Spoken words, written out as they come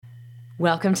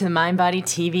Welcome to the Mind Body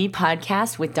TV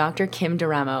podcast with Dr. Kim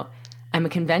D'Eramo. I'm a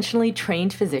conventionally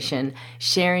trained physician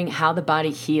sharing how the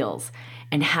body heals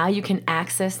and how you can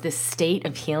access this state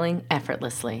of healing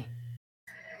effortlessly.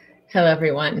 Hello,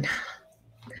 everyone.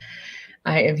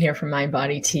 I am here from Mind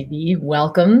Body TV.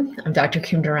 Welcome. I'm Dr.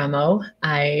 Kim D'Eramo.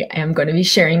 I am going to be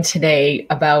sharing today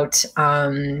about,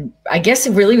 I guess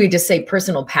really we just say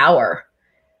personal power.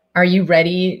 Are you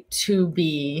ready to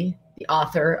be the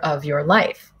author of your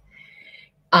life?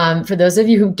 For those of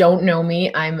you who don't know me,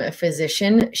 I'm a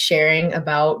physician sharing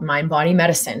about mind-body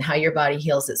medicine, how your body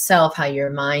heals itself, how your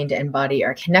mind and body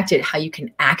are connected, how you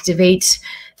can activate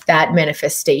that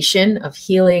manifestation of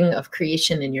healing, of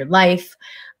creation in your life,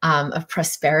 of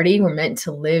prosperity. We're meant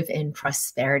to live in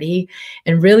prosperity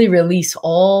and really release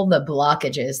all the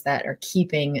blockages that are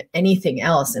keeping anything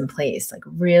else in place, like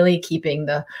really keeping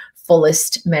the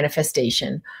fullest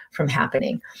manifestation from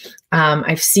happening.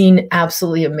 I've seen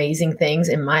absolutely amazing things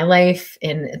in my life,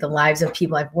 in the lives of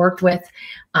people I've worked with,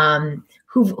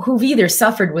 who've either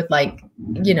suffered with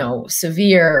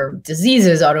severe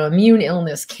diseases, autoimmune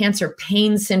illness, cancer,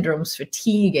 pain syndromes,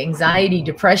 fatigue, anxiety,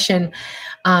 depression,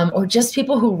 or just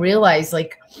people who realize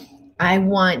I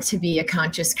want to be a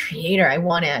conscious creator. I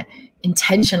want to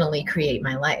intentionally create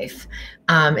my life.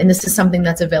 And this is something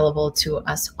that's available to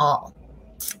us all.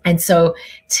 And so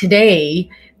today,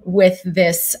 with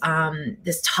this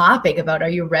this topic about, are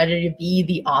you ready to be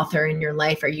the author in your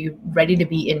life? Are you ready to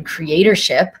be in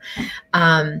creatorship?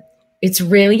 It's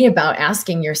really about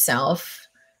asking yourself,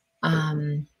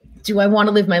 do I want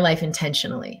to live my life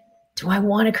intentionally? Do I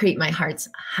want to create my heart's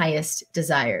highest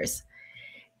desires?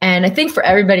 And I think for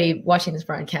everybody watching this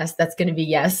broadcast, that's going to be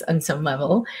yes on some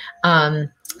level.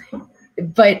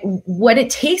 But what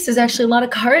it takes is actually a lot of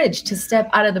courage to step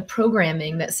out of the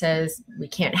programming that says we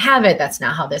can't have it. That's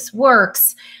not how this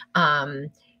works.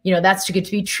 That's too good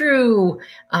to be true.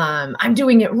 I'm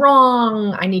doing it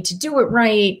wrong. I need to do it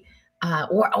right.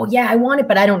 Or, oh yeah, I want it,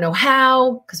 but I don't know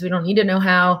how, because we don't need to know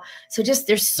how. So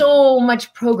there's so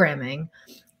much programming.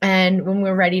 And when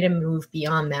we're ready to move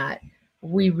beyond that,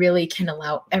 we really can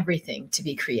allow everything to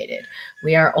be created.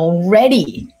 We are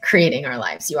already creating our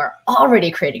lives. You are already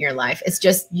creating your life. It's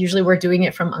just usually we're doing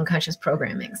it from unconscious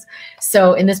programmings.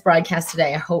 So in this broadcast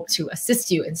today, I hope to assist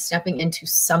you in stepping into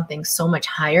something so much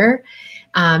higher.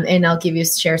 And I'll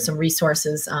share some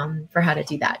resources for how to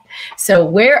do that. So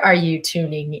where are you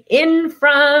tuning in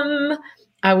from?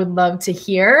 I would love to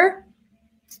hear.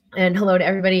 And hello to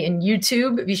everybody in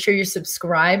YouTube. Be sure you're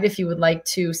subscribed if you would like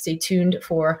to stay tuned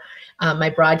for my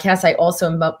broadcast. I also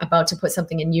am about to put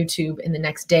something in YouTube in the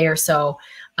next day or so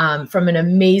from an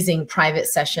amazing private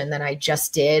session that I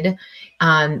just did,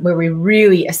 where we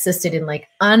really assisted in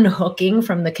unhooking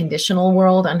from the conditional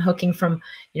world, unhooking from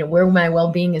where my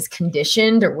well-being is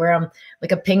conditioned, or where I'm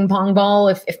like a ping pong ball.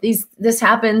 If this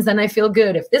happens, then I feel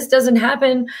good. If this doesn't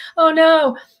happen, oh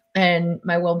no. And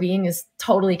my well-being is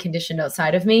totally conditioned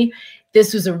outside of me.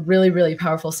 This was a really, really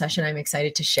powerful session. I'm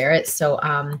excited to share it. So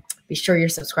be sure you're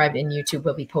subscribed in YouTube.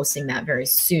 We'll be posting that very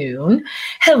soon.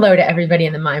 Hello to everybody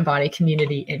in the Mind Body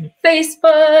community in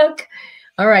Facebook.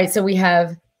 All right, so we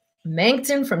have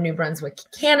Mankton from New Brunswick,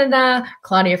 Canada,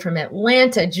 Claudia from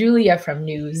Atlanta, Julia from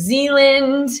New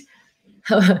Zealand,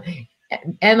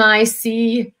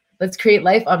 MIC, Let's Create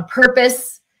Life on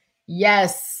Purpose.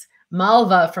 Yes.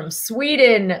 Malva from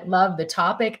Sweden, love the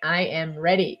topic. I am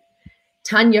ready.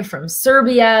 Tanya from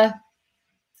Serbia.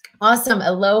 Awesome.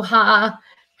 Aloha.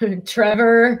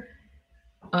 Trevor.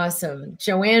 Awesome.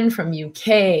 Joanne from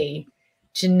UK.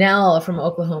 Janelle from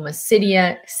Oklahoma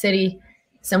City.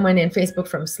 Someone in Facebook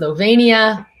from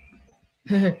Slovenia.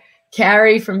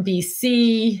 Carrie from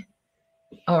BC.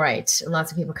 All right.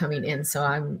 Lots of people coming in.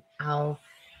 So I'll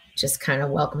just kind of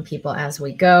welcome people as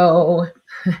we go.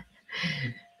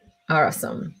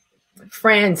 Awesome.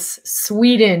 France,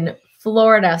 Sweden,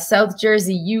 Florida, South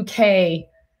Jersey, UK.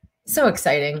 So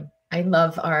exciting. I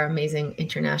love our amazing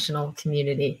international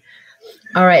community.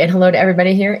 All right. And hello to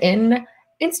everybody here in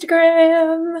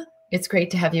Instagram. It's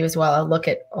great to have you as well. I'll look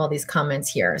at all these comments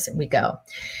here as we go.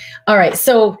 All right.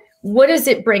 So what does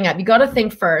it bring up? You got to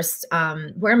think first,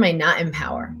 where am I not in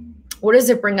power? What does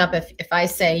it bring up if I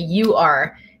say you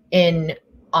are in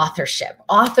authorship?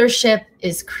 Authorship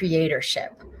is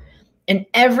creatorship. And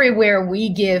everywhere we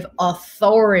give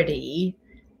authority,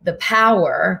 the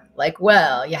power,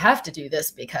 you have to do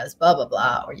this because blah, blah,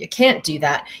 blah, or you can't do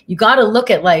that. You got to look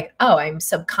at I'm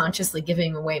subconsciously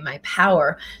giving away my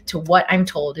power to what I'm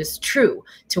told is true,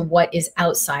 to what is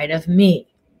outside of me.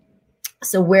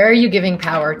 So where are you giving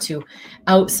power to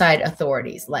outside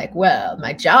authorities? Like, well,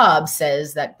 my job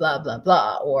says that blah, blah,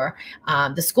 blah, or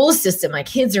the school system my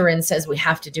kids are in says we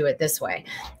have to do it this way.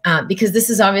 Because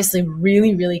this is obviously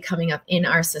really, really coming up in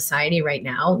our society right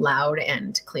now, loud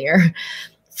and clear,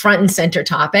 front and center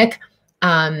topic,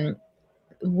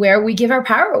 where we give our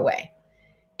power away.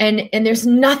 And there's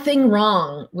nothing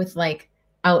wrong with like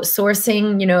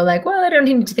outsourcing, like, well, I don't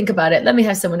need to think about it. Let me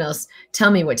have someone else tell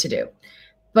me what to do.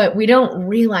 But we don't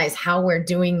realize how we're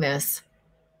doing this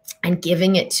and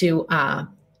giving it to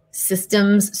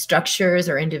systems, structures,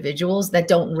 or individuals that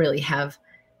don't really have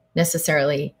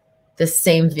necessarily the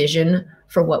same vision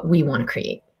for what we want to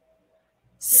create.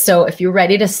 So if you're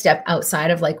ready to step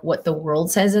outside of like what the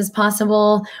world says is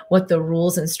possible, what the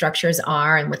rules and structures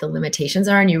are, and what the limitations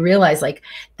are, and you realize like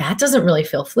that doesn't really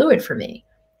feel fluid for me.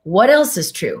 What else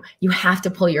is true? You have to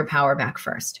pull your power back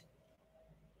first.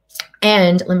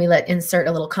 And let me insert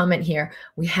a little comment here.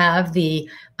 We have the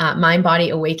Mind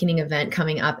Body Awakening event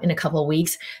coming up in a couple of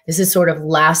weeks. This is sort of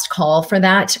last call for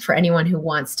that, for anyone who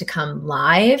wants to come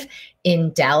live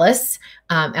in Dallas.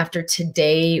 After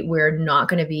today, we're not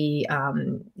going to be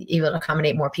able to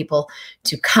accommodate more people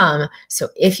to come. So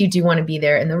if you do want to be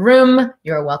there in the room,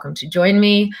 you're welcome to join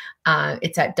me.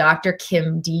 It's at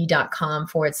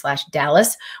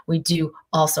drkimd.com/Dallas. We do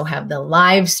also have the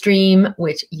live stream,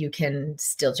 which you can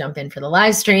still jump in for the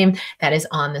live stream. That is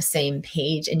on the same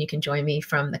page, and you can join me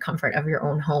from the comfort of your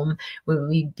own home. We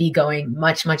will be going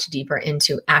much, much deeper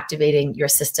into activating your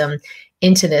system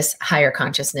into this higher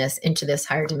consciousness, into this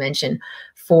higher dimension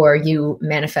for you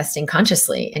manifesting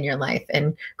consciously in your life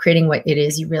and creating what it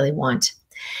is you really want.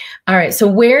 All right. So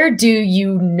where do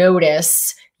you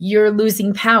notice you're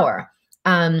losing power?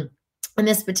 In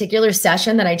this particular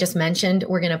session that I just mentioned,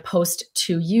 we're going to post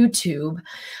to YouTube.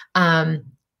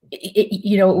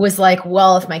 It was like,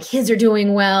 well, if my kids are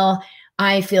doing well,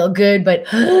 I feel good, but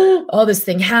oh, this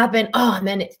thing happened. Oh, and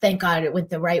then thank God it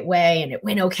went the right way and it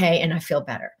went okay. And I feel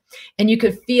better. And you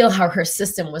could feel how her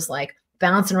system was like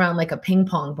bouncing around like a ping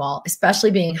pong ball, especially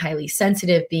being highly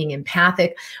sensitive, being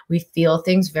empathic. We feel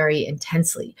things very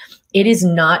intensely. It is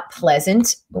not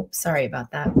pleasant. Oh, sorry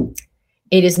about that.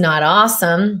 It is not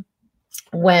awesome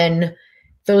when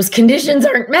those conditions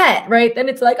aren't met, right? Then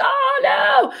it's like, oh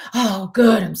no, oh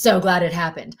good, I'm so glad it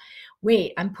happened.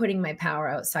 Wait, I'm putting my power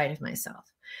outside of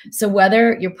myself. So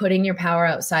whether you're putting your power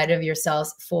outside of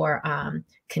yourselves for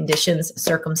conditions,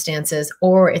 circumstances,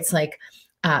 or it's like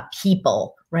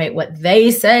people, right? What they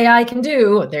say I can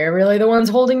do, they're really the ones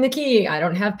holding the key. I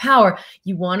don't have power.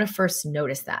 You want to first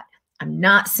notice that. I'm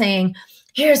not saying,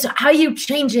 here's how you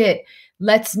change it.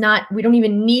 We don't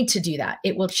even need to do that.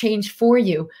 It will change for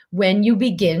you when you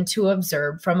begin to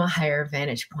observe from a higher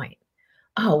vantage point.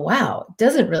 Oh, wow. It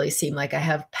doesn't really seem like I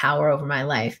have power over my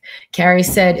life. Carrie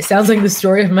said, it sounds like the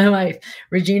story of my life.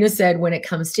 Regina said, when it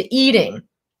comes to eating.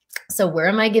 So where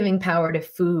am I giving power to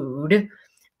food,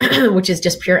 which is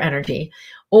just pure energy,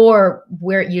 or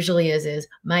where it usually is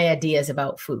my ideas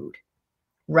about food,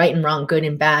 right and wrong, good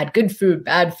and bad, good food,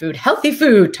 bad food, healthy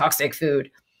food, toxic food.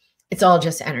 It's all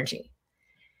just energy.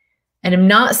 And I'm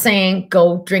not saying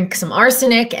go drink some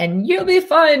arsenic and you'll be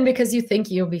fine because you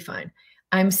think you'll be fine.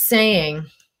 I'm saying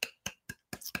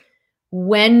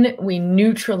when we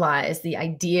neutralize the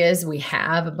ideas we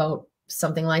have about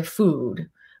something like food,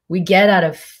 we get out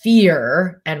of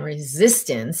fear and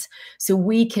resistance so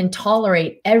we can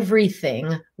tolerate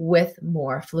everything with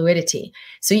more fluidity.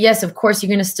 So yes, of course, you're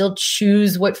going to still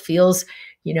choose what feels,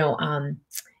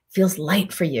 feels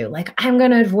light for you. Like, I'm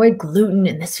going to avoid gluten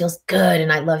and this feels good.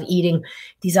 And I love eating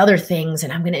these other things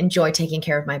and I'm going to enjoy taking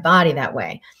care of my body that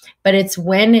way. But it's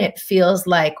when it feels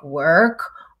like work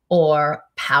or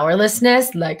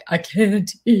powerlessness, like I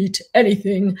can't eat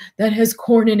anything that has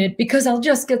corn in it because I'll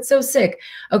just get so sick.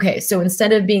 Okay, so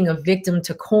instead of being a victim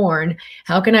to corn,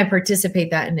 how can I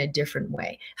participate that in a different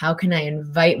way? How can I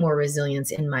invite more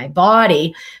resilience in my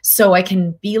body so I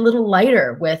can be a little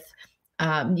lighter with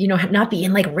not be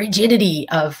in like rigidity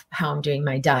of how I'm doing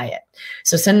my diet.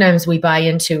 So sometimes we buy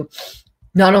into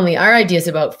not only our ideas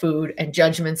about food and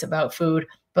judgments about food,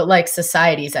 but like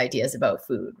society's ideas about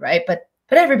food, right? But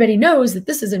everybody knows that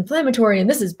this is inflammatory and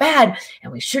this is bad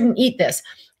and we shouldn't eat this.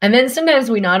 And then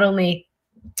sometimes we not only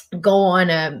go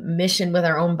on a mission with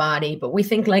our own body, but we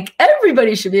think like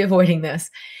everybody should be avoiding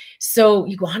this. So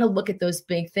you want to look at those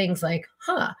big things like,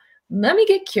 let me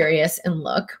get curious and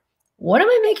look. What am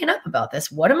I making up about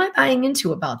this? What am I buying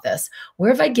into about this? Where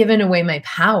have I given away my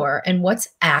power and what's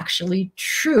actually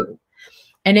true?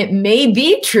 And it may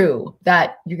be true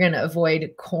that you're going to avoid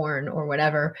corn or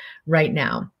whatever right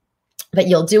now. But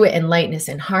you'll do it in lightness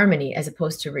and harmony as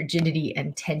opposed to rigidity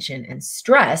and tension and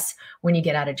stress when you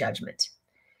get out of judgment.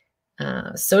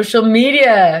 Social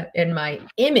media and my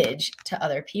image to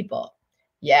other people.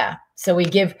 Yeah. So we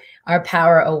give our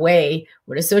power away.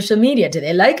 What is social media? Do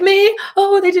they like me?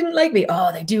 Oh, they didn't like me.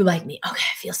 Oh, they do like me. Okay,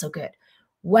 I feel so good.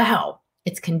 Wow.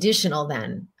 It's conditional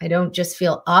then. I don't just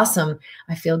feel awesome.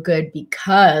 I feel good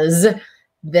because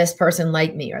this person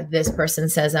liked me, or this person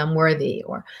says I'm worthy,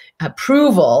 or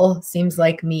approval. Seems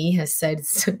like me has said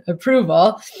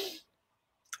approval.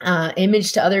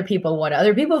 Image to other people, what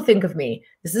other people think of me.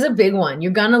 This is a big one.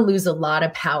 You're going to lose a lot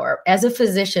of power. As a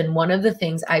physician, one of the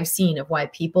things I've seen of why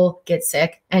people get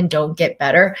sick and don't get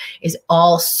better is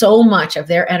so much of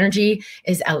their energy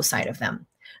is outside of them,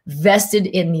 vested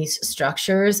in these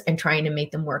structures and trying to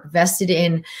make them work, vested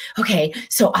in, okay,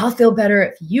 so I'll feel better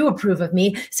if you approve of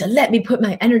me. So let me put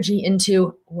my energy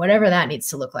into whatever that needs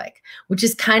to look like, which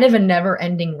is kind of a never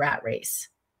ending rat race.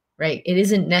 Right? It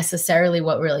isn't necessarily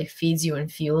what really feeds you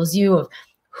and fuels you of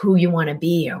who you want to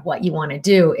be or what you want to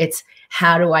do. It's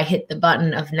how do I hit the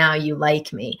button of now you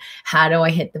like me? How do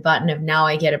I hit the button of now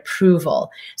I get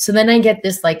approval? So then I get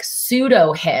this like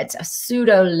pseudo hit, a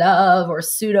pseudo love or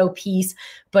pseudo peace,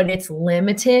 but it's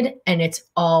limited and it's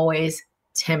always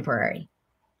temporary.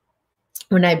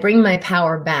 When I bring my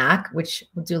power back, which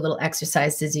we'll do a little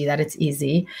exercise to do that, it's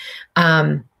easy.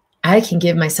 I can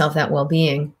give myself that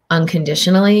well-being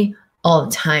unconditionally all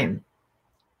the time,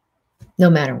 no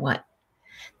matter what.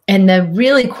 And the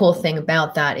really cool thing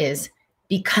about that is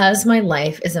because my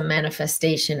life is a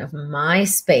manifestation of my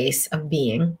space of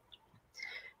being,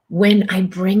 when I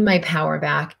bring my power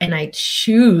back and I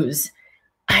choose,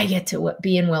 I get to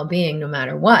be in well-being no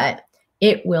matter what,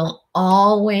 it will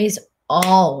always,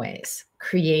 always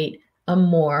create a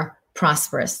more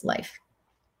prosperous life.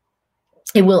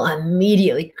 It will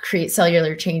immediately create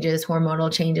cellular changes, hormonal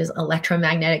changes,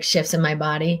 electromagnetic shifts in my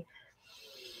body.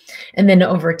 And then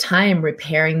over time,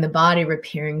 repairing the body,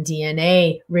 repairing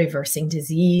DNA, reversing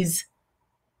disease.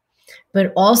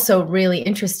 But also really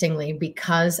interestingly,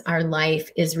 because our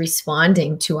life is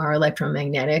responding to our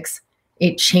electromagnetics,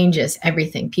 it changes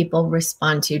everything. People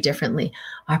respond to differently.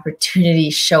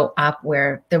 Opportunities show up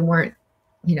where there weren't,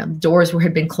 doors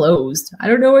had been closed. I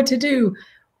don't know what to do.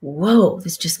 Whoa,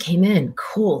 this just came in.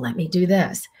 Cool, let me do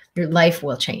this. Your life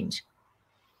will change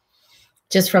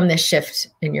just from this shift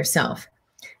in yourself.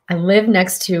 I live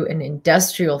next to an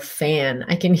industrial fan.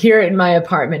 I can hear it in my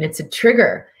apartment. It's a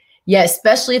trigger. Yeah,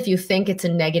 especially if you think it's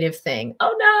a negative thing.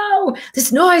 Oh no,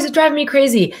 this noise is driving me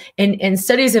crazy. And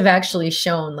studies have actually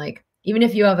shown, like, even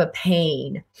if you have a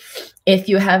pain,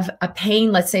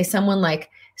 let's say someone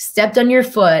like stepped on your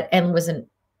foot and was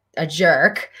a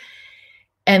jerk,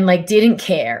 and like didn't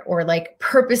care or like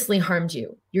purposely harmed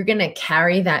you, you're going to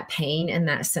carry that pain and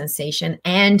that sensation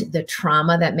and the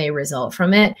trauma that may result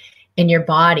from it in your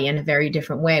body in a very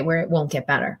different way where it won't get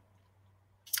better.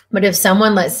 But if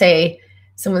someone, let's say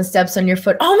someone steps on your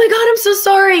foot, oh my God, I'm so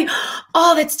sorry.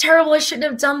 Oh, that's terrible. I shouldn't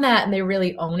have done that. And they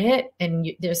really own it.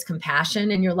 And there's compassion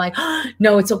and you're like, oh,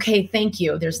 no, it's okay. Thank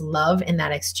you. There's love in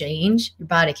that exchange. Your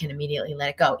body can immediately let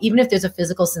it go. Even if there's a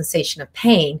physical sensation of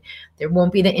pain, there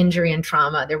won't be the injury and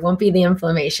trauma. There won't be the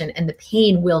inflammation, and the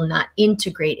pain will not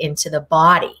integrate into the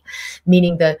body,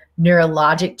 meaning the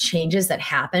neurologic changes that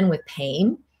happen with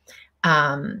pain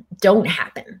don't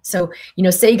happen. So,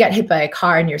 say you got hit by a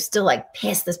car and you're still like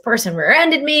pissed, this person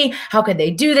rear-ended me. How could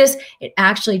they do this? It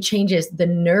actually changes the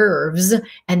nerves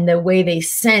and the way they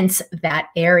sense that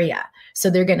area.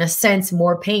 So they're going to sense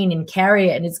more pain and carry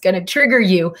it, and it's going to trigger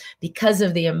you because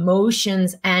of the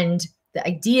emotions and the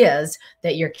ideas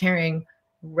that you're carrying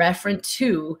referent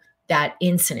to that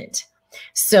incident.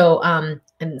 So,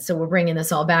 and so we're bringing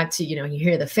this all back to, you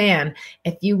hear the fan.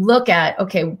 If you look at,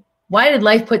 okay, why did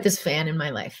life put this fan in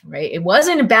my life, right? It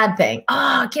wasn't a bad thing.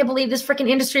 Oh, I can't believe this freaking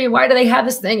industry. Why do they have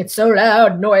this thing? It's so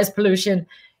loud, noise pollution.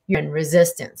 You're in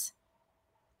resistance.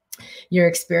 Your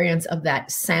experience of that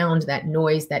sound, that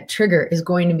noise, that trigger is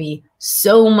going to be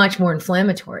so much more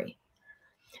inflammatory.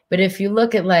 But if you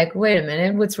look at like, wait a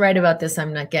minute, what's right about this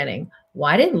I'm not getting?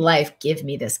 Why did life give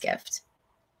me this gift?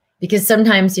 Because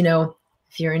sometimes,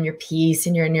 if you're in your peace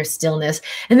and you're in your stillness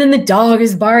and then the dog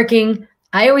is barking,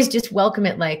 I always just welcome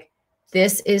it like,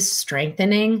 this is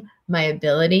strengthening my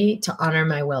ability to honor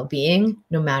my well-being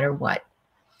no matter what.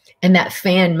 And that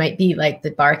fan might be like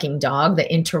the barking dog, the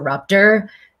interrupter,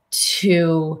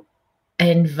 to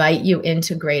invite you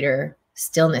into greater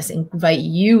stillness, invite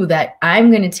you that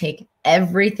I'm going to take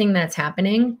everything that's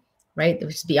happening, right,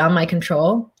 which is beyond my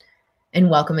control, and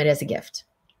welcome it as a gift.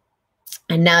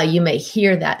 And now you may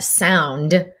hear that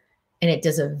sound and it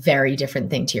does a very different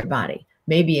thing to your body.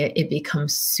 maybe it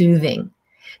becomes soothing.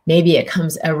 Maybe it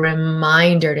comes a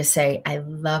reminder to say, I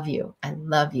love you, I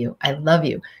love you, I love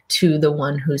you, to the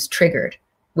one who's triggered,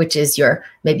 which is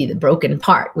maybe the broken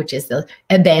part, which is the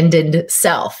abandoned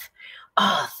self.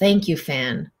 Oh, thank you,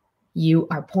 Fan. You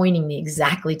are pointing me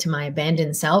exactly to my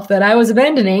abandoned self that I was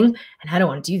abandoning, and I don't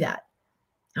want to do that.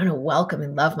 I want to welcome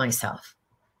and love myself.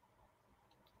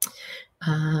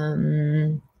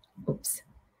 Oops.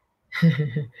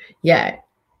 Yeah,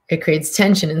 it creates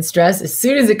tension and stress. As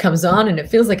soon as it comes on and it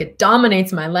feels like it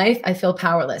dominates my life, I feel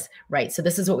powerless. Right. So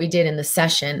this is what we did in the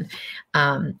session.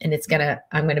 And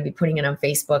I'm going to be putting it on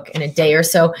Facebook in a day or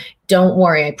so. Don't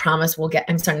worry. I promise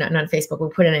I'm sorry, not on Facebook. We'll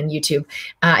put it on YouTube.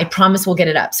 I promise we'll get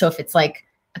it up. So if it's like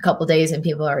a couple days and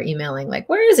people are emailing like,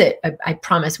 where is it? I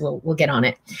promise we'll get on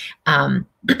it.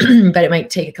 But it might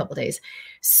take a couple days.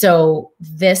 So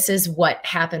this is what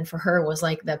happened for her, was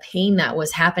like the pain that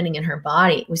was happening in her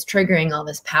body was triggering all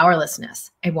this powerlessness.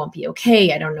 I won't be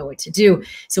okay. I don't know what to do.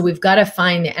 So we've got to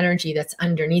find the energy that's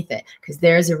underneath it, because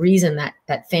there's a reason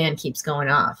that fan keeps going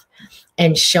off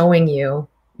and showing you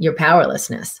your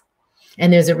powerlessness.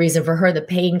 And there's a reason for her. The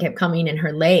pain kept coming in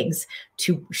her legs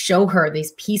to show her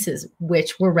these pieces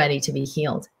which were ready to be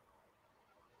healed.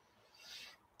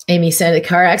 Amy said the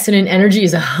car accident energy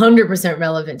is 100%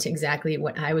 relevant to exactly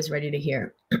what I was ready to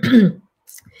hear.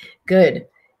 Good.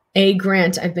 A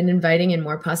Grant, I've been inviting in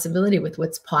more possibility with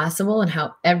what's possible and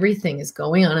how everything is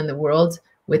going on in the world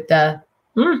with the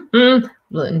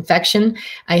infection.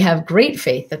 I have great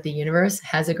faith that the universe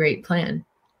has a great plan.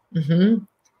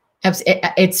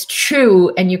 It's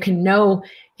true. And you can know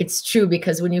it's true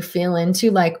because when you feel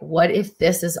into like, what if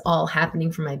this is all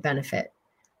happening for my benefit?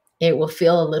 It will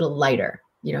feel a little lighter.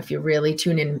 You know, if you really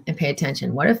tune in and pay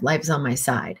attention, what if life's on my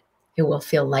side? It will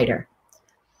feel lighter.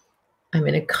 I'm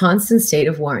in a constant state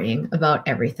of worrying about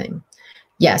everything.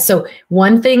 Yeah. So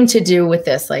one thing to do with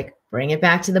this, like bring it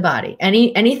back to the body.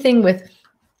 Anything with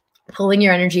pulling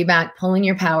your energy back, pulling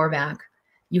your power back,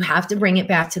 you have to bring it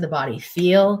back to the body.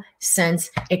 Feel,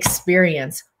 sense,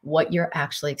 experience what you're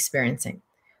actually experiencing.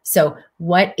 So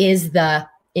what is I'm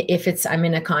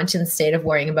in a conscious state of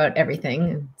worrying about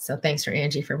everything. So thanks for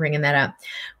Angie for bringing that up.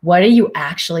 What are you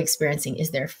actually experiencing?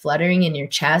 Is there fluttering in your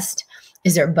chest?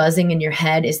 Is there buzzing in your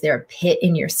head? Is there a pit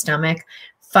in your stomach?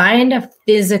 Find a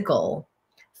physical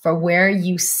for where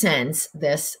you sense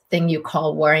this thing you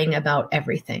call worrying about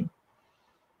everything.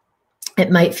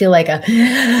 It might feel like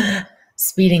a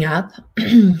speeding up.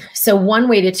 So one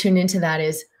way to tune into that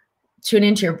is tune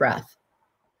into your breath,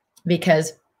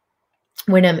 because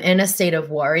when I'm in a state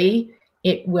of worry,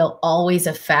 it will always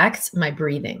affect my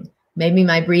breathing. Maybe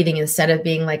my breathing, instead of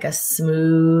being like a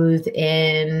smooth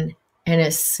in and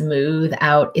a smooth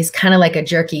out, is kind of like a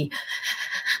jerky,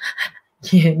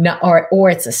 or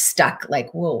it's a stuck,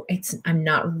 like, whoa, I'm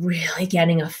not really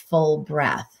getting a full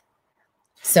breath.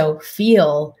 So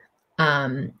feel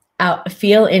into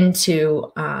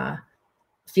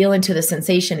the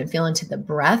sensation and feel into the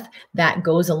breath that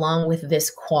goes along with this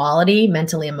quality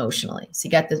mentally, emotionally. So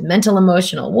you got this mental,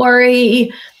 emotional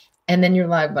worry, and then you're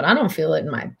like, but I don't feel it in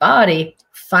my body.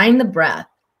 Find the breath,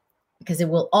 because it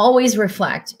will always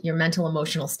reflect your mental,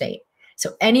 emotional state.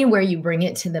 So anywhere you bring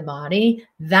it to the body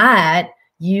that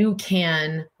you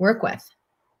can work with,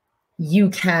 you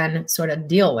can sort of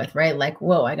deal with, right? Like,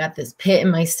 whoa, I got this pit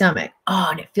in my stomach. Oh,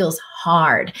 and it feels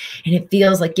hard. And it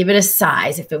feels like, give it a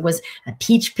size. If it was a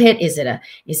peach pit, is it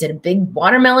a big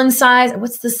watermelon size?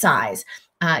 What's the size?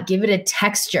 Give it a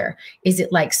texture. Is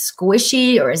it like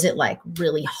squishy, or is it like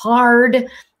really hard?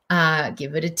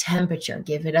 Give it a temperature,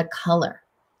 give it a color.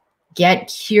 Get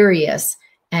curious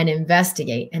and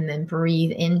investigate, and then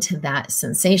breathe into that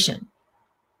sensation.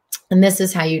 And this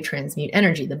is how you transmute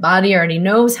energy. The body already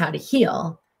knows how to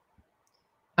heal.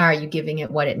 Are you giving it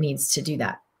what it needs to do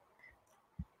that?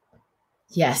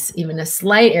 Yes, even a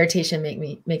slight irritation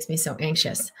makes me so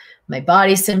anxious. My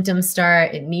body symptoms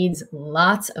start. It needs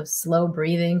lots of slow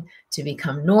breathing to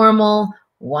become normal.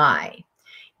 Why?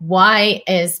 Why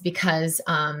is because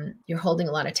you're holding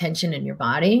a lot of tension in your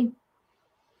body.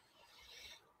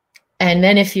 And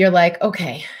then if you're like,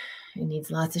 okay, it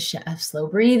needs lots of slow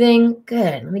breathing.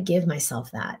 Good. Let me give myself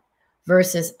that.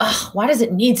 Versus, oh, why does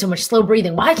it need so much slow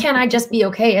breathing? Why can't I just be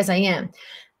okay as I am?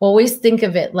 Always think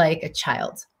of it like a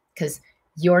child, because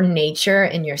your nature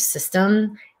and your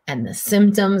system and the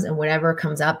symptoms and whatever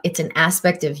comes up, it's an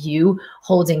aspect of you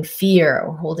holding fear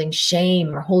or holding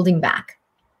shame or holding back.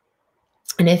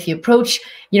 And if you approach,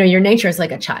 your nature is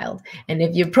like a child. And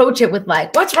if you approach it with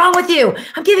like, what's wrong with you?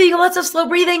 I'm giving you lots of slow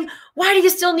breathing. Why do you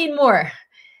still need more?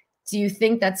 Do you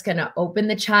think that's going to open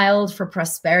the child for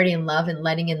prosperity and love and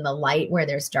letting in the light where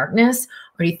there's darkness?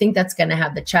 Or do you think that's going to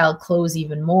have the child close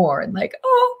even more and like,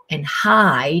 oh, and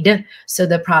hide, so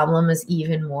the problem is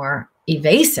even more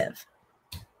evasive,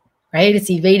 right? It's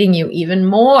evading you even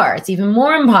more. It's even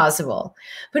more impossible.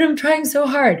 But I'm trying so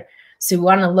hard. So we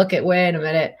want to look at, wait a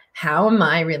minute, how am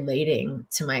I relating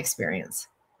to my experience?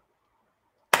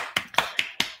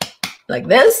 Like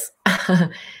this?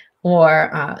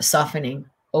 Or softening,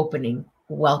 opening,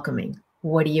 welcoming.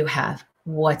 What do you have?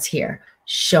 What's here?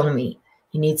 Show me.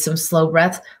 You need some slow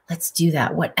breath? Let's do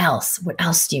that. What else? What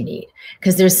else do you need?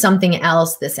 Because there's something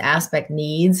else this aspect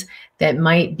needs that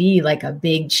might be like a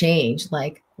big change,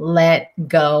 like let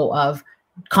go of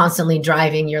constantly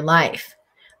driving your life.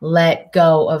 Let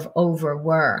go of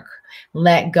overwork.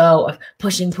 Let go of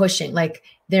pushing. Like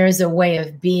there's a way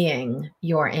of being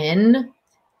you're in,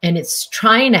 and it's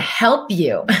trying to help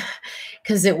you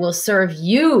because it will serve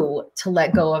you to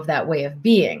let go of that way of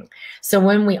being. So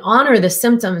when we honor the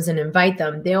symptoms and invite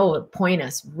them, they'll point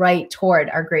us right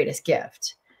toward our greatest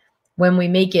gift. When we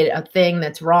make it a thing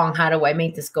that's wrong, how do I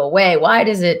make this go away? Why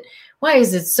is it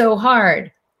so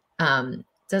hard?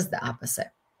 Does the opposite.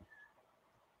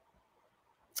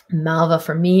 Malva,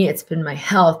 for me, it's been my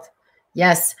health.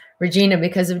 Yes, Regina,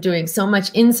 because of doing so much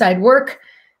inside work,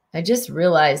 I just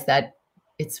realized that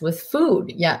it's with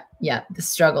food. Yeah, the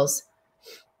struggles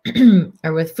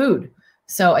are with food.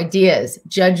 So ideas,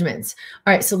 judgments.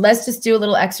 All right, so let's just do a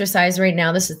little exercise right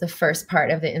now. This is the first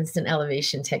part of the instant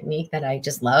elevation technique that I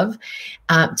just love.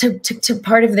 To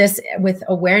part of this with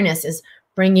awareness is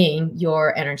bringing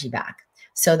your energy back.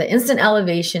 So the instant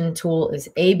elevation tool is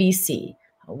ABC: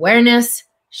 awareness,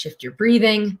 shift your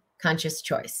breathing, conscious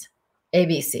choice.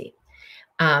 ABC.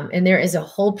 And there is a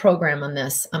whole program on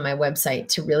this on my website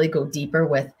to really go deeper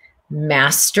with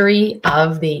mastery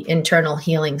of the internal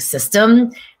healing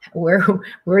system. Where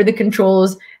are the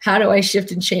controls? How do I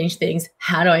shift and change things?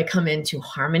 How do I come into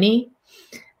harmony?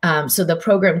 So the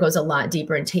program goes a lot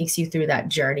deeper and takes you through that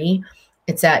journey.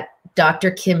 It's at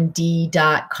drkimd.com/IEP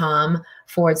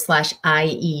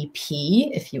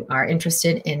if you are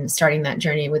interested in starting that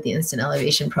journey with the Instant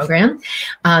Elevation program.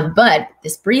 But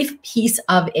this brief piece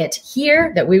of it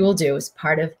here that we will do is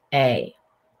part of A.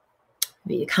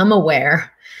 Become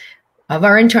aware of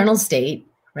our internal state,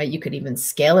 right? You could even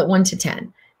scale it 1 to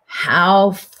 10.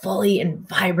 How fully and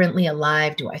vibrantly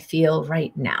alive do I feel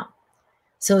right now?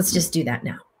 So let's just do that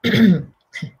now.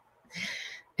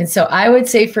 And so I would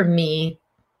say for me,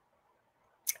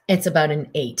 it's about an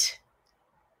 8.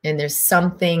 And there's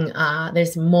something,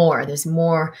 there's more.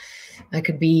 I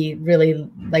could be really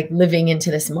like living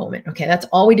into this moment. Okay, that's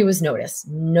all we do is notice,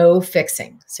 no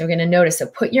fixing. So we're going to notice. So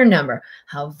put your number.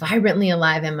 How vibrantly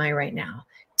alive am I right now?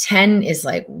 10 is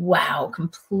like, wow,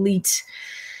 complete,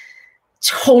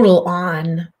 total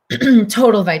on,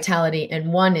 total vitality.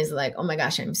 And 1 is like, oh my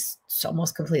gosh, I'm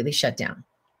almost completely shut down.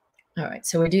 All right,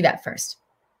 so we do that first.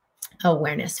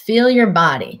 Awareness, feel your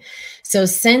body. So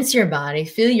sense your body,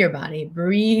 feel your body,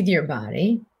 breathe your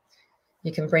body.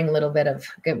 You can bring a little bit of,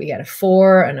 good, we got a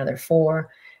 4, another 4.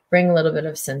 Bring a little bit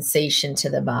of sensation to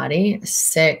the body.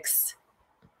 6.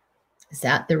 Is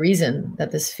that the reason that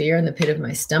this fear in the pit of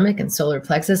my stomach and solar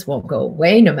plexus won't go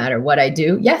away no matter what I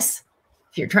do? Yes.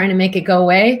 If you're trying to make it go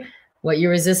away, what you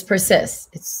resist persists.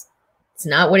 It's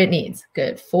not what it needs.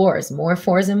 Good. 4s, more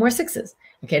 4s and more 6s.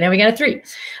 Okay, now we got a 3.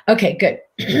 Okay, good.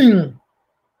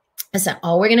 So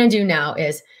all we're going to do now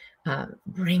is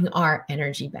bring our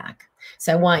energy back.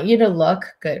 So I want you to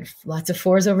look, good, lots of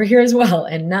 4s over here as well,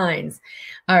 and 9s.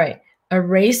 All right,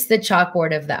 erase the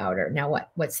chalkboard of the outer. Now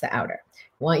what's the outer?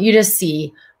 I want you to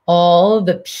see all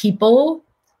the people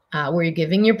where you're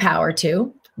giving your power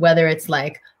to, whether it's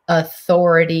like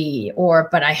authority or,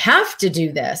 but I have to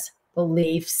do this,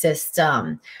 belief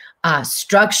system,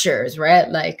 structures, right?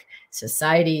 Like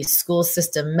society, school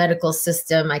system, medical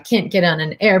system. I can't get on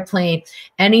an airplane.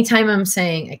 Anytime I'm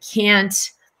saying I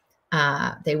can't,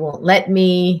 they won't let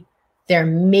me, they're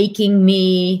making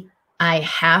me, I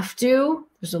have to.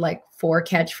 Those are like 4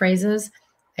 catchphrases.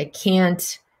 I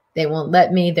can't, they won't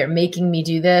let me, they're making me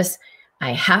do this.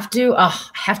 I have to, I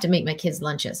have to make my kids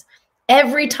lunches.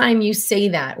 Every time you say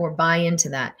that or buy into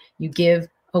that, you give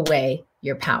away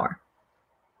your power.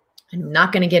 I'm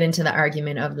not going to get into the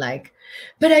argument of like,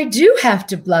 but I do have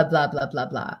to blah, blah, blah, blah,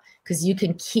 blah, because you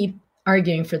can keep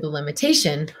arguing for the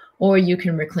limitation or you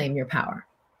can reclaim your power.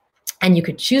 And you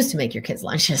could choose to make your kids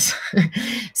lunches.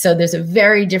 So there's a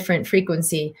very different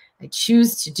frequency. I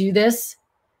choose to do this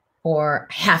or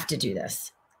I have to do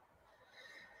this.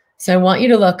 So I want you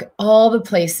to look all the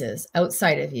places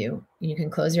outside of you. You can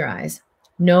close your eyes,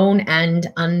 known and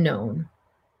unknown,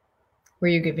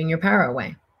 where you're giving your power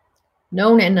away.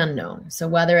 Known and unknown. So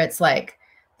whether it's like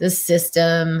the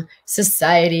system,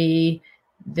 society,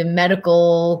 the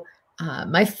medical,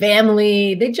 my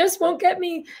family, they just won't get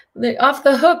me off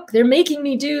the hook. They're making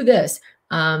me do this.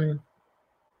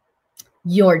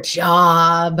 Your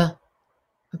job.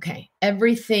 Okay.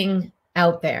 Everything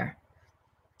out there.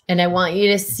 And I want you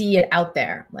to see it out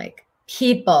there, like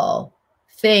people,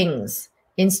 things,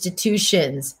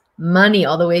 institutions, money,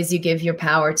 all the ways you give your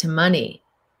power to money.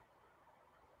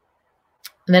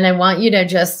 And then I want you to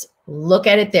just look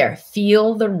at it there.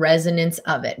 Feel the resonance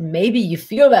of it. Maybe you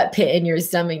feel that pit in your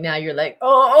stomach now. You're like,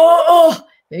 oh.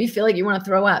 Maybe you feel like you want to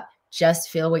throw up. Just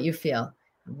feel what you feel.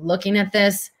 I'm looking at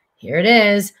this. Here it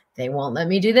is. They won't let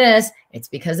me do this. It's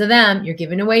because of them. You're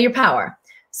giving away your power.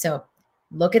 So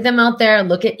look at them out there.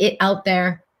 Look at it out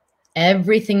there.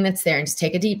 Everything that's there. And just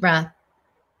take a deep breath.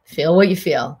 Feel what you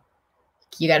feel.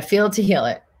 You got to feel it to heal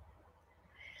it.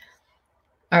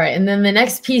 All right. And then the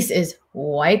next piece is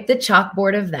wipe the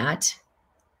chalkboard of that.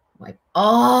 Wipe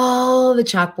all the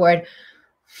chalkboard.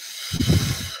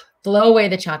 Blow away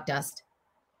the chalk dust.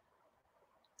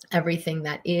 Everything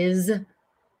that is.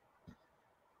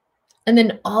 And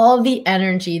then all the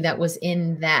energy that was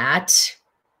in that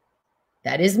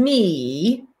is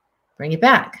me, bring it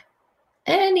back.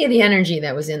 Any of the energy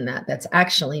that was in that's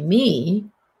actually me,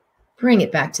 bring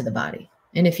it back to the body.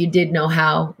 And if you did know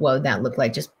how, what would that look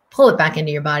like? Just pull it back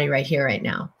into your body right here, right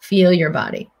now. Feel your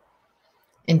body.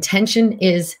 Intention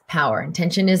is power.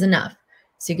 Intention is enough.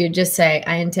 So you could just say,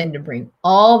 I intend to bring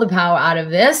all the power out of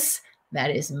this that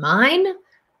is mine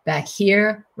back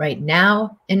here right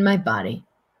now in my body.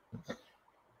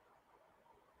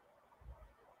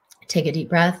 Take a deep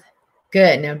breath.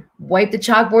 Good. Now wipe the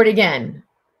chalkboard again.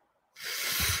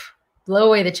 Blow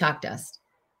away the chalk dust.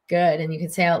 Good. And you can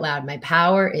say out loud, my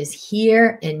power is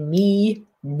here in me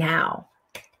now.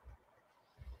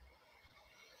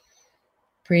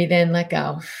 Breathe in, let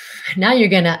go. Now you're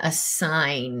going to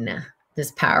assign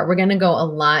this power. We're going to go a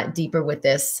lot deeper with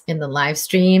this in the live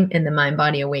stream, in the Mind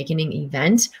Body Awakening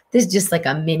event. This is just like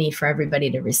a mini for everybody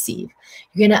to receive.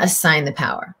 You're going to assign the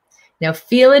power. Now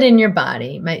feel it in your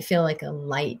body. It might feel like a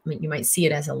light. You might see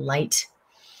it as a light.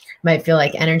 It might feel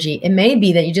like energy. It may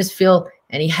be that you just feel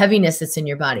any heaviness that's in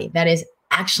your body. That is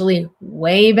actually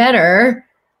way better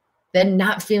than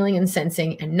not feeling and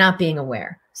sensing and not being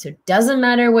aware. So it doesn't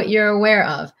matter what you're aware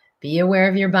of. Be aware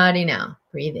of your body now.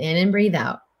 Breathe in and breathe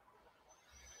out.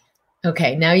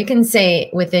 Okay, now you can say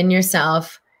within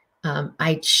yourself,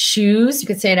 I choose, you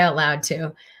could say it out loud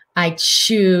too. I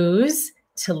choose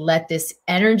to let this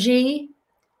energy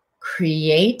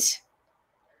create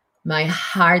my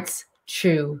heart's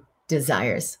true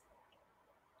desires.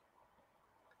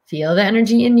 Feel the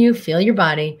energy in you, feel your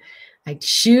body. I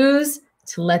choose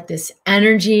to let this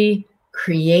energy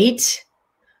create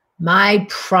my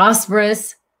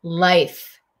prosperous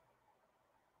life.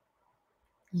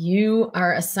 You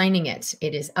are assigning it.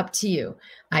 It is up to you.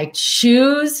 I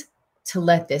choose to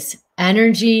let this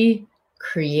energy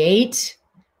create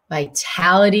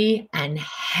vitality and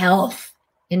health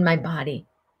in my body.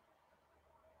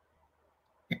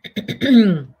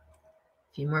 A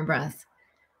few more breaths.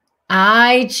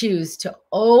 I choose to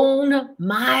own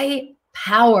my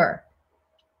power.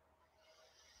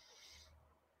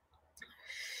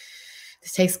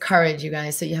 This takes courage, you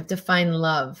guys. So you have to find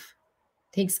love.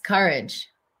 It takes courage.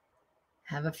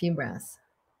 Have a few breaths.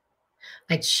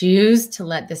 I choose to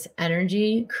let this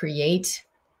energy create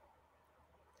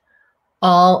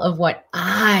all of what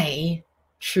I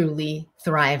truly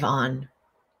thrive on.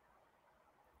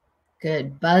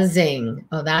 Good. Buzzing.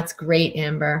 Oh, that's great,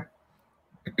 Amber.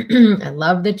 I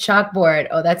love the chalkboard.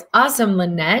 Oh, that's awesome,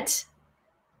 Lynette.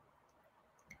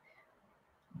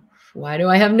 Why do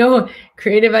I have no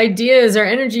creative ideas or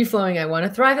energy flowing? I want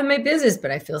to thrive in my business,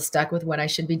 but I feel stuck with what I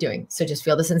should be doing. So just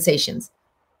feel the sensations.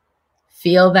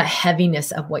 Feel the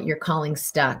heaviness of what you're calling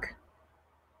stuck.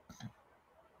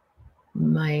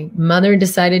 My mother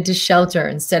decided to shelter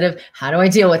instead of, how do I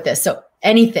deal with this? So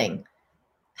anything.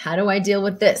 How do I deal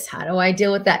with this? How do I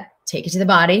deal with that? Take it to the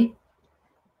body.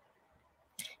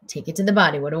 Take it to the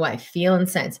body. What do I feel and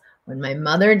sense? When my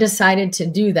mother decided to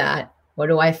do that, what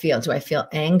do I feel? Do I feel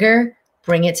anger?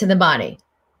 Bring it to the body.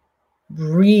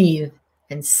 Breathe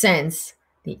and sense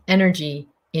the energy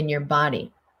in your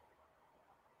body.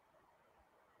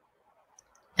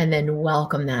 And then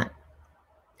welcome that.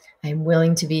 I'm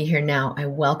willing to be here now. I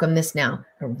welcome this now.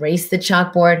 Erase the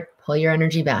chalkboard, pull your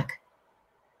energy back.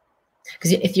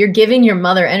 Because if you're giving your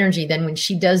mother energy, then when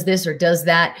she does this or does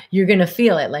that, you're going to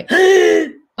feel it like,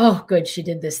 oh, good, she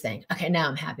did this thing. Okay, now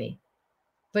I'm happy.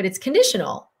 But it's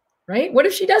conditional, right? What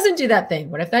if she doesn't do that thing?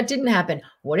 What if that didn't happen?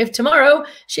 What if tomorrow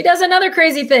she does another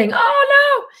crazy thing?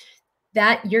 Oh no.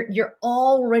 That you're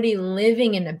already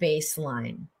living in a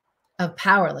baseline of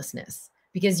powerlessness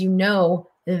because you know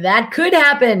that could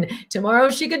happen.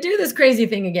 Tomorrow she could do this crazy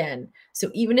thing again. So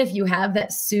even if you have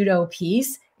that pseudo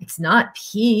peace, it's not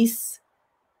peace.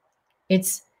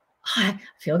 It's, I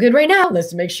feel good right now.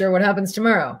 Let's make sure what happens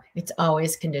tomorrow. It's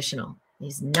always conditional.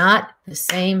 It's not the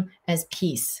same as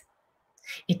peace.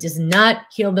 It does not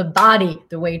heal the body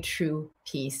the way true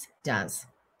peace does.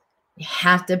 We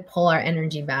have to pull our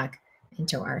energy back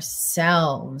into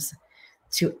ourselves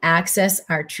to access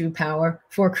our true power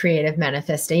for creative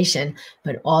manifestation,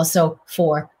 but also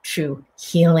for true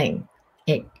healing.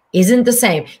 It isn't the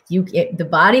same. The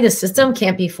body, the system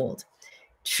can't be fooled.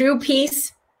 True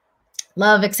peace,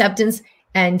 love, acceptance,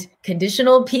 and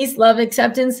conditional peace, love,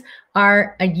 acceptance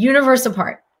are a universal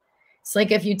part. It's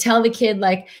like if you tell the kid,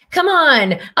 like, come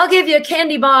on, I'll give you a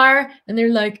candy bar. And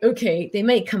they're like, okay, they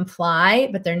may comply,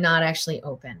 but they're not actually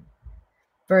open.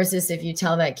 Versus if you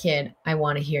tell that kid, I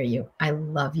want to hear you. I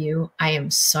love you. I am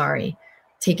sorry.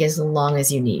 Take as long as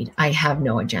you need. I have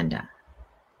no agenda.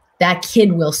 That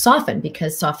kid will soften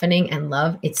because softening and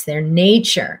love, it's their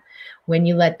nature. When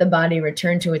you let the body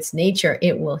return to its nature,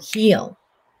 it will heal.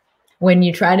 When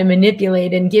you try to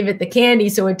manipulate and give it the candy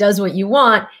so it does what you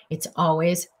want, it's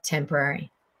always temporary.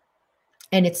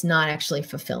 And it's not actually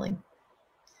fulfilling.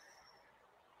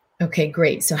 Okay,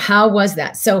 great. So how was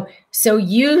that? So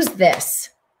use this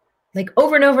like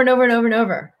over and over and over and over and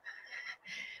over.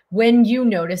 When you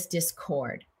notice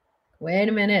discord, wait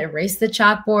a minute, erase the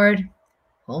chalkboard,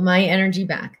 pull my energy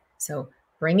back. So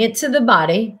bring it to the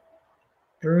body.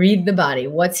 Breathe the body.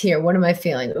 What's here? What am I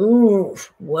feeling? Ooh,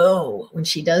 whoa. When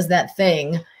she does that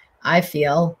thing, I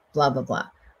feel blah, blah, blah.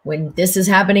 When this is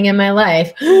happening in my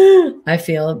life, I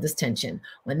feel this tension.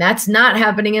 When that's not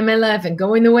happening in my life and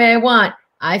going the way I want,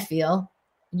 I feel,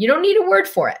 you don't need a word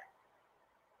for it.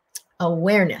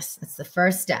 Awareness. That's the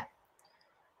first step.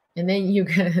 And then you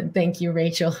can, thank you,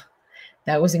 Rachel.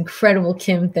 That was incredible,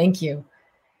 Kim. Thank you.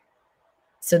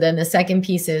 So then the second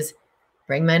piece is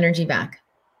bring my energy back.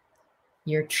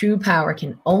 Your true power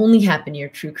can only happen. Your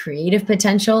true creative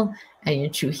potential and your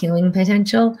true healing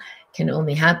potential can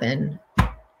only happen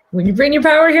when you bring your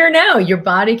power here now. Your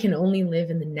body can only live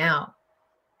in the now.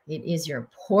 It is your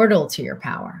portal to your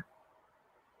power.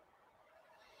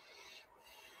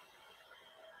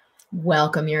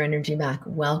 Welcome your energy back.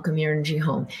 Welcome your energy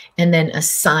home. And then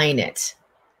assign it.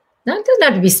 Now, it doesn't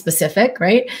have to be specific,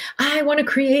 right? I want to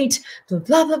create blah,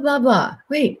 blah, blah, blah, blah.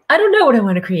 Wait, I don't know what I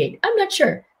want to create. I'm not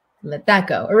sure. Let that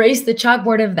go. Erase the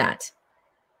chalkboard of that.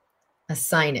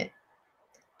 Assign it.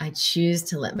 I choose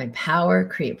to let my power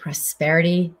create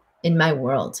prosperity in my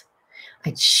world.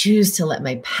 I choose to let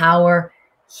my power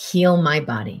heal my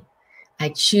body. I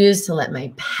choose to let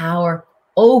my power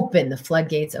open the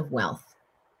floodgates of wealth.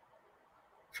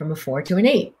 From a 4 to an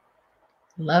 8.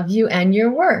 Love you and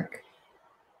your work.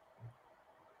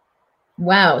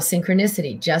 Wow,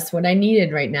 synchronicity. Just what I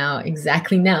needed right now.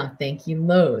 Exactly now. Thank you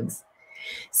loads.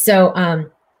 So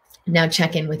now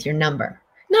check in with your number.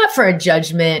 Not for a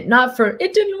judgment, not for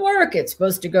it didn't work, it's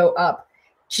supposed to go up.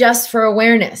 Just for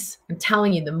awareness. I'm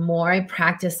telling you, the more I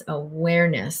practice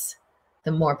awareness,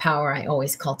 the more power I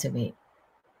always cultivate.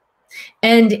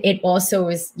 And it also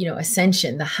is,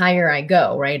 ascension, the higher I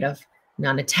go, right? Of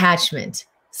non-attachment,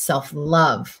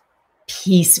 self-love,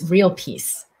 peace, real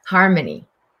peace, harmony.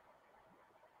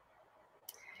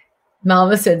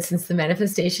 Malva said, since the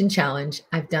manifestation challenge,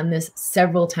 I've done this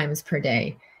several times per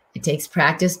day. It takes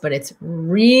practice, but it's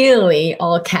really,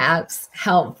 all caps,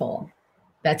 helpful.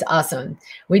 That's awesome.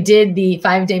 We did the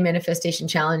 5-day manifestation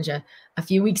challenge a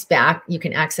few weeks back. You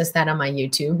can access that on my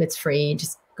YouTube. It's free.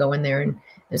 Just go in there and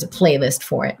there's a playlist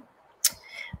for it.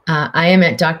 I am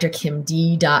at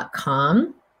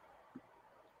drkimd.com.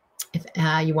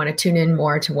 If you want to tune in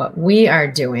more to what we are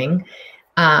doing,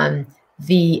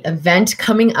 the event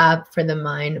coming up for the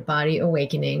Mind Body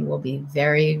Awakening will be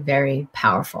very, very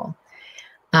powerful.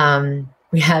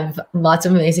 We have lots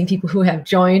of amazing people who have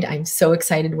joined. I'm so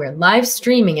excited. We're live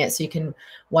streaming it so you can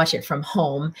watch it from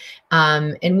home.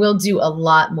 And we'll do a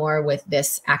lot more with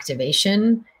this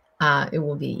activation. It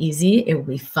will be easy. It will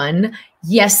be fun.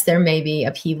 Yes, there may be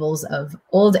upheavals of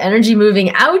old energy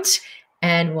moving out,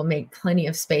 and we'll make plenty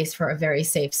of space for a very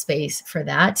safe space for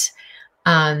that.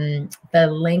 The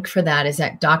link for that is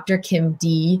at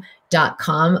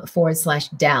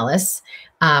drkimd.com/Dallas.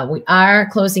 We are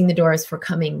closing the doors for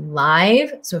coming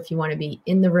live. So if you want to be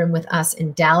in the room with us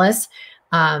in Dallas,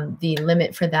 the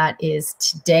limit for that is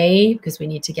today because we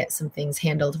need to get some things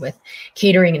handled with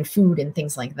catering and food and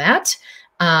things like that.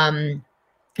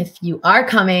 if you are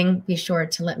coming, be sure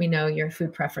to let me know your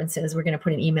food preferences. We're going to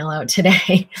put an email out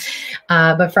today.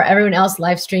 But for everyone else,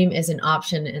 live stream is an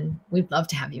option, and we'd love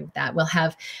to have you with that. We'll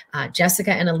have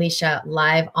Jessica and Alicia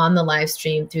live on the live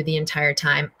stream through the entire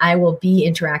time. I will be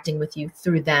interacting with you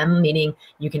through them, meaning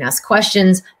you can ask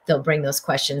questions. They'll bring those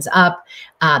questions up.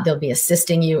 They'll be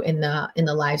assisting you in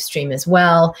the live stream as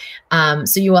well.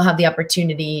 So you will have the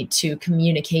opportunity to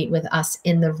communicate with us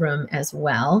in the room as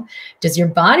well. Does your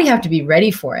body have to be ready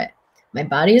for it? My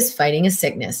body is fighting a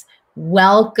sickness.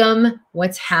 Welcome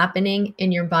what's happening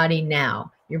in your body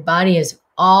now. Your body is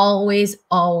always,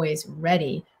 always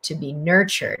ready to be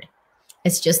nurtured.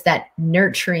 It's just that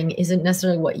nurturing isn't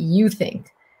necessarily what you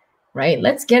think, right?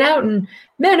 Let's get out and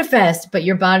manifest. But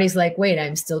your body's like, wait,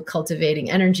 I'm still cultivating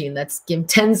energy. Let's give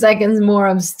 10 seconds more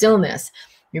of stillness.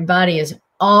 Your body is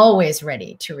always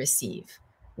ready to receive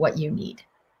what you need.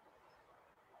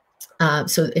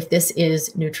 So if this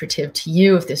is nutritive to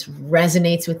you, if this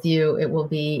resonates with you, it will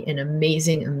be an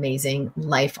amazing, amazing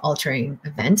life-altering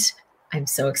event. I'm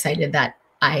so excited that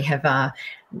I have,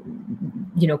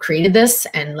 created this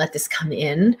and let this come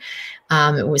in.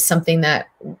 It was something that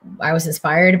I was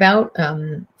inspired about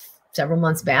several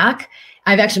months back.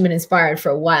 I've actually been inspired for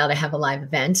a while to have a live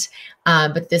event,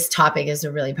 but this topic is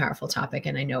a really powerful topic,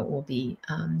 and I know it will be.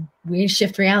 We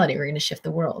shift reality. We're going to shift the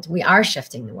world. We are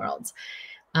shifting the world.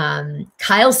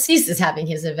 Kyle Cease is having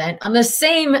his event on the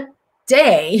same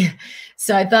day.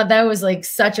 So I thought that was like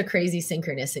such a crazy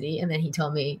synchronicity. And then he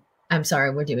told me, I'm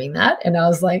sorry, we're doing that. And I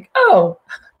was like, oh,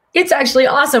 it's actually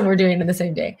awesome. We're doing it on the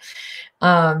same day.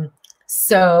 And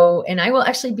I will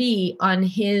actually be on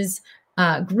his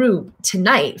group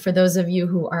tonight. For those of you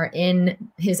who are in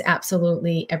his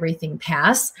Absolutely Everything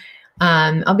Pass,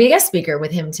 I'll be a guest speaker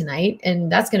with him tonight,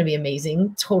 and that's going to be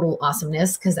amazing. Total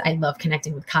awesomeness, because I love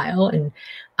connecting with Kyle. And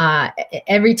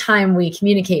every time we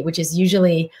communicate, which is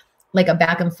usually like a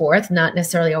back and forth, not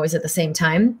necessarily always at the same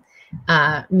time,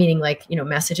 meaning like,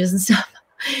 messages and stuff,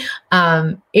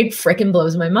 it freaking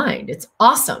blows my mind. It's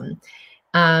awesome.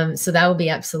 So that will be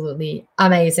absolutely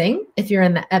amazing if you're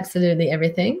in the Absolutely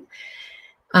Everything.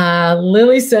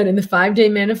 Lily said in the 5-day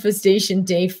manifestation,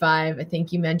 day 5, I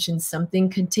think you mentioned something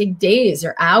could take days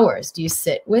or hours. Do you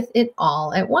sit with it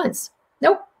all at once?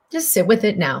 Nope. Just sit with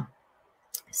it now.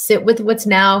 Sit with what's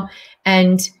now.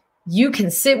 And you can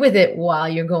sit with it while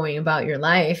you're going about your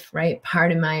life, right?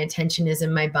 Part of my attention is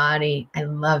in my body. I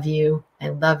love you. I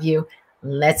love you.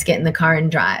 Let's get in the car and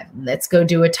drive. Let's go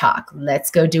do a talk. Let's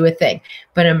go do a thing.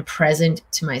 But I'm present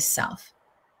to myself.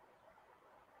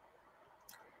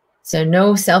 So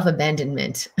no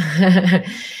self-abandonment,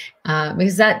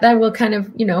 because that will kind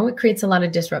of, it creates a lot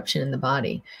of disruption in the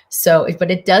body. So, but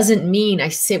it doesn't mean I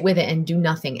sit with it and do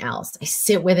nothing else. I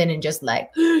sit with it and just like,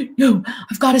 no,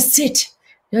 I've got to sit.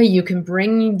 No, you can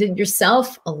bring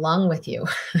yourself along with you.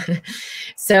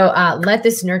 So let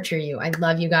this nurture you. I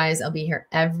love you guys. I'll be here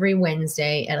every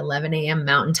Wednesday at 11 a.m.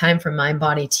 Mountain Time for Mind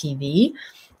Body TV.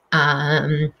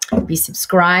 Be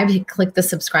subscribed, click the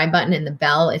subscribe button and the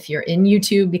bell if you're in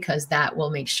YouTube, because that will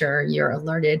make sure you're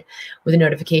alerted with a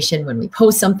notification when we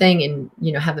post something and,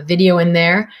 have a video in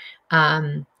there.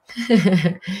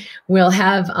 We'll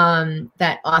have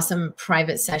that awesome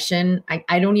private session.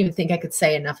 I don't even think I could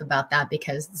say enough about that,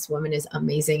 because this woman is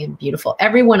amazing and beautiful.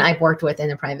 Everyone I've worked with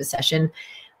in a private session,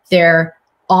 they're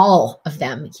all of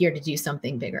them here to do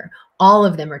something bigger. All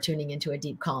of them are tuning into a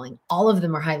deep calling. All of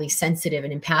them are highly sensitive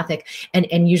and empathic,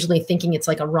 and usually thinking it's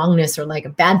like a wrongness or like a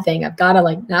bad thing. I've got to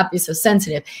like not be so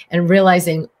sensitive, and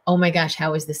realizing, oh my gosh,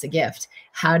 how is this a gift?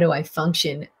 How do I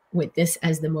function with this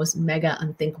as the most mega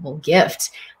unthinkable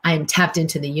gift? I am tapped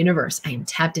into the universe. I am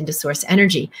tapped into source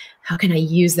energy. How can I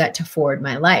use that to forward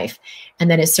my life? And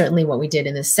that is certainly what we did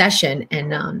in this session.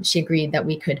 And she agreed that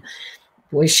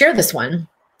we share this one.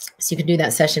 So you can do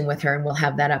that session with her, and we'll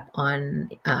have that up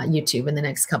on YouTube in the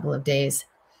next couple of days.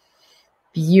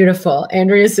 Beautiful.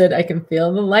 Andrea said, I can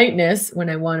feel the lightness when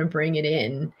I want to bring it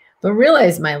in, but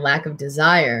realize my lack of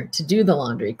desire to do the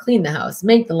laundry, clean the house,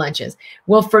 make the lunches.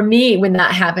 Well, for me, when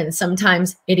that happens,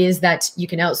 sometimes it is that you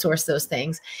can outsource those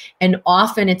things. And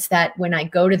often it's that when I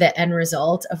go to the end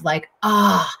result of like,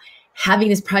 having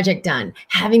this project done,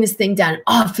 having this thing done,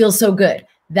 it feels so good.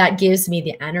 That gives me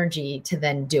the energy to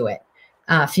then do it.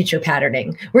 Future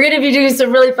patterning. We're going to be doing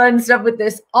some really fun stuff with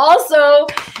this also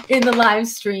in the live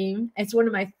stream. It's one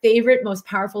of my favorite, most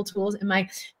powerful tools. And my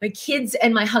kids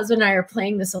and my husband and I are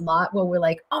playing this a lot, where we're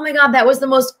like, oh my God, that was the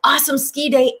most awesome ski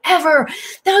day ever.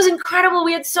 That was incredible.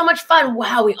 We had so much fun.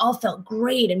 Wow. We all felt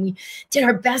great, and we did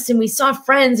our best, and we saw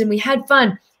friends, and we had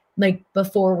fun. Like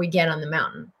before we get on the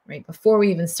mountain, right? Before we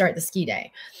even start the ski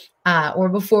day, or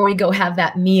before we go have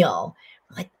that meal.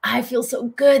 like, I feel so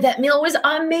good. That meal was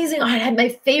amazing. I had my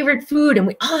favorite food and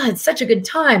we had such a good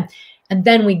time. And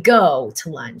then we go to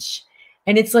lunch.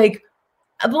 And it's like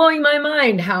blowing my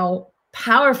mind how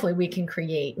powerfully we can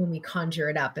create when we conjure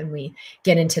it up and we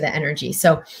get into the energy.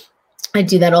 So I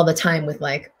do that all the time with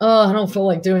like, oh, I don't feel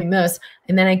like doing this.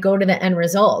 And then I go to the end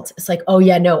result. It's like, oh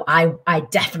yeah, no, I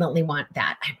definitely want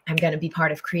that. I'm going to be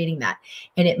part of creating that.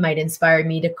 And it might inspire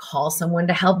me to call someone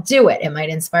to help do it. It might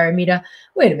inspire me to,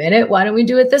 wait a minute, why don't we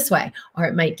do it this way? Or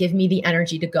it might give me the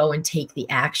energy to go and take the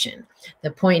action.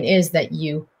 The point is that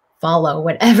you follow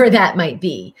whatever that might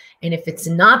be. And if it's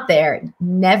not there,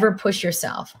 never push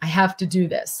yourself. I have to do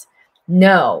this.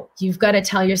 No, you've got to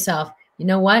tell yourself, you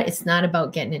know what? It's not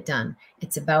about getting it done.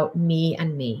 It's about me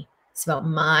and me. It's about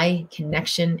my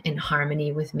connection and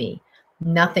harmony with me.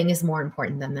 Nothing is more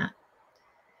important than that.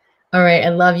 All right. I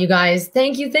love you guys.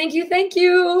 Thank you. Thank you. Thank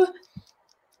you.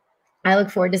 I look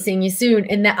forward to seeing you soon.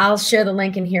 And I'll share the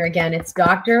link in here again. It's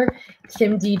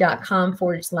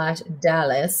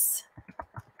drkimd.com/Dallas.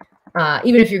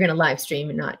 Even if you're going to live stream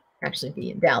and not actually be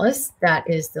in Dallas, that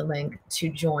is the link to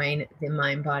join the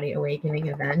Mind Body Awakening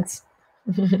event.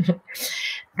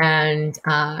 And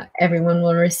everyone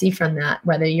will receive from that,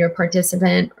 whether you're a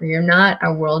participant or you're not.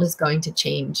 Our world is going to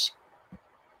change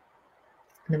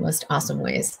in the most awesome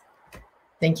ways.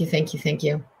 Thank you, thank you, thank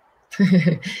you.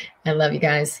 I love you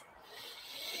guys.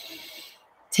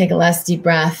 Take a last deep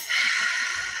breath.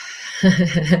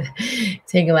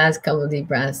 Take a last couple of deep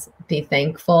breaths. Be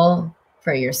thankful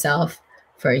for yourself,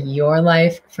 for your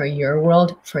life, for your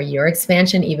world, for your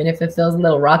expansion. Even if it feels a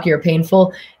little rocky or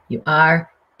painful, you are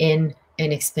in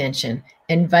an expansion.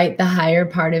 Invite the higher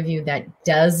part of you that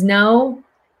does know,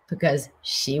 because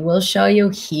she will show you,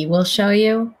 he will show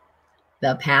you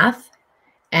the path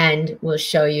and will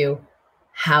show you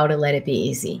how to let it be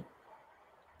easy.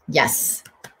 Yes.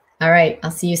 All right.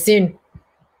 I'll see you soon.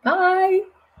 Bye.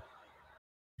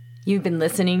 You've been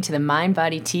listening to the Mind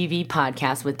Body TV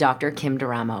podcast with Dr. Kim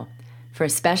D'Eramo. For a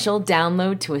special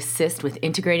download to assist with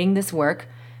integrating this work,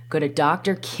 go to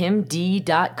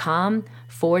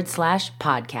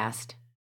drkimd.com/podcast.